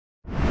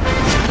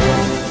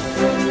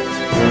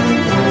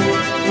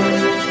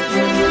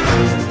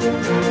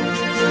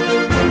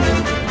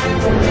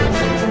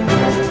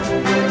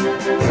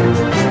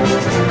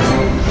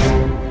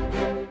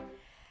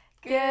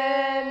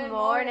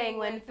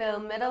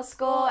Winfield Middle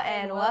School,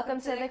 and welcome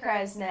to the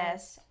Crow's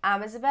Nest.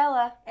 I'm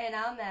Isabella. And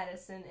I'm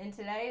Madison, and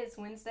today is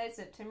Wednesday,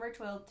 September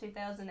 12,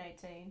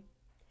 2018.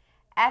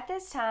 At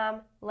this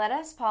time, let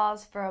us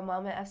pause for a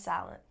moment of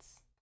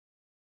silence.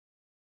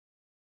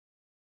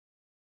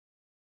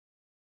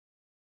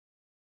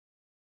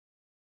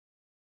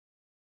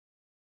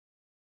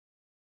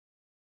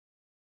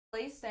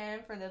 Please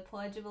stand for the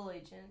Pledge of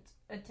Allegiance.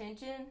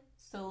 Attention,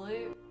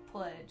 salute,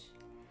 pledge.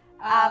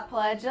 I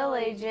pledge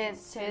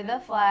allegiance to the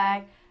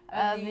flag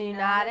of the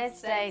United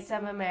States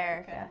of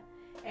America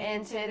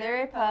and to the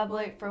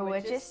republic for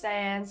which it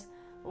stands,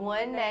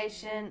 one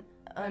nation,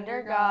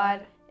 under God,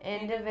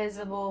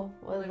 indivisible,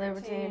 with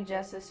liberty and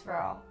justice for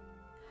all.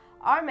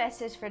 Our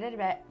message for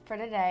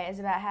today is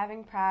about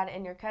having pride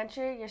in your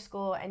country, your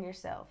school, and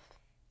yourself.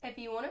 If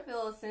you want to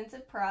feel a sense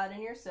of pride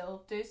in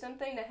yourself, do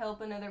something to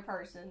help another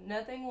person.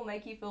 Nothing will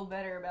make you feel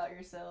better about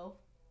yourself.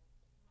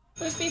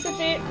 First piece of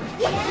it.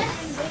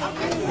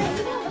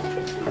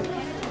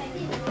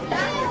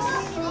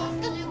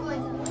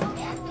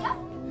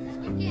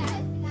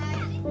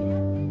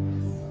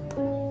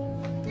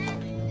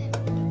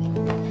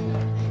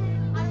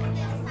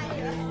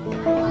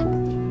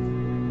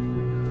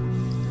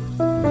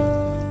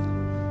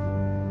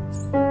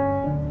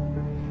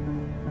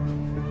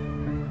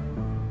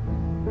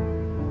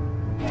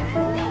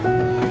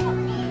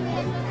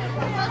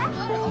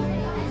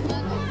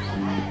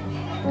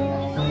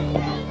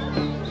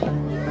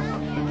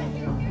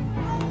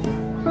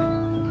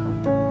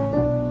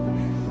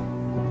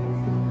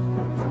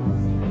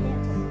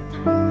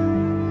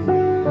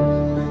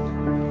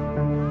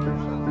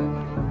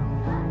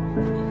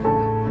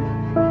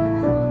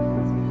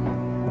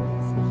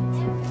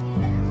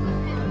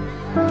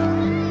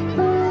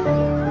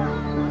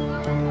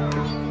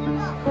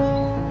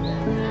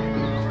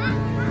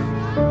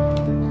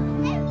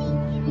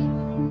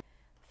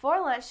 For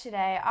lunch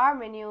today, our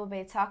menu will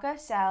be taco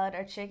salad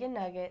or chicken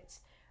nuggets,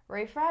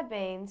 refried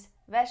beans,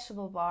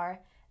 vegetable bar,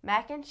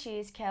 mac and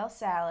cheese kale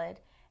salad,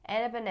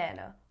 and a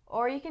banana.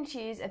 Or you can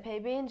choose a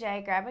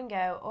PB&J grab and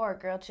go or a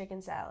grilled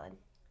chicken salad.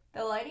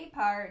 The Lady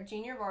Pirate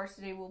Junior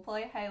Varsity will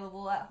play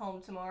Halo at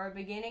home tomorrow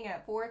beginning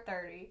at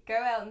 4:30.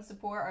 Go out and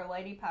support our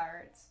Lady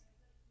Pirates.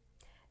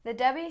 The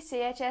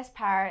WCHS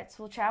Pirates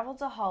will travel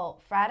to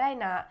Holt Friday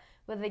night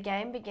with the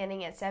game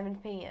beginning at 7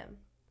 p.m.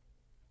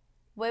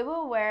 We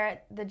will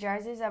wear the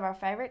jerseys of our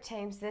favorite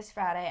teams this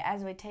Friday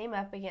as we team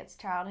up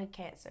against childhood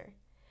cancer.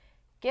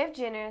 Give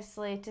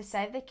generously to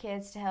save the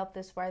kids to help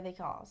this worthy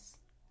cause.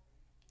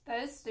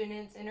 Those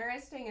students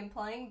interested in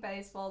playing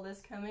baseball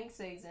this coming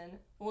season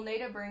will need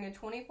to bring a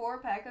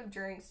 24-pack of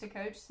drinks to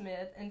Coach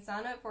Smith and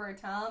sign up for a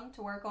time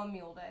to work on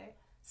Mule Day.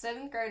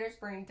 7th graders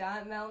bring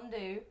Diet Mountain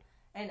Dew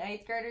and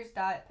 8th graders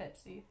Diet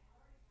Pepsi.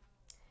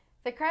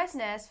 The Crow's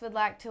Nest would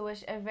like to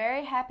wish a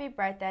very happy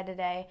birthday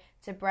today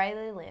to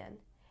Brayley Lynn.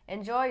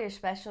 Enjoy your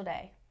special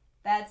day.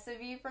 That's the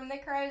view from the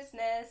Crow's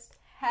Nest.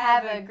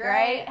 Have a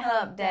great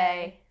hump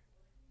day.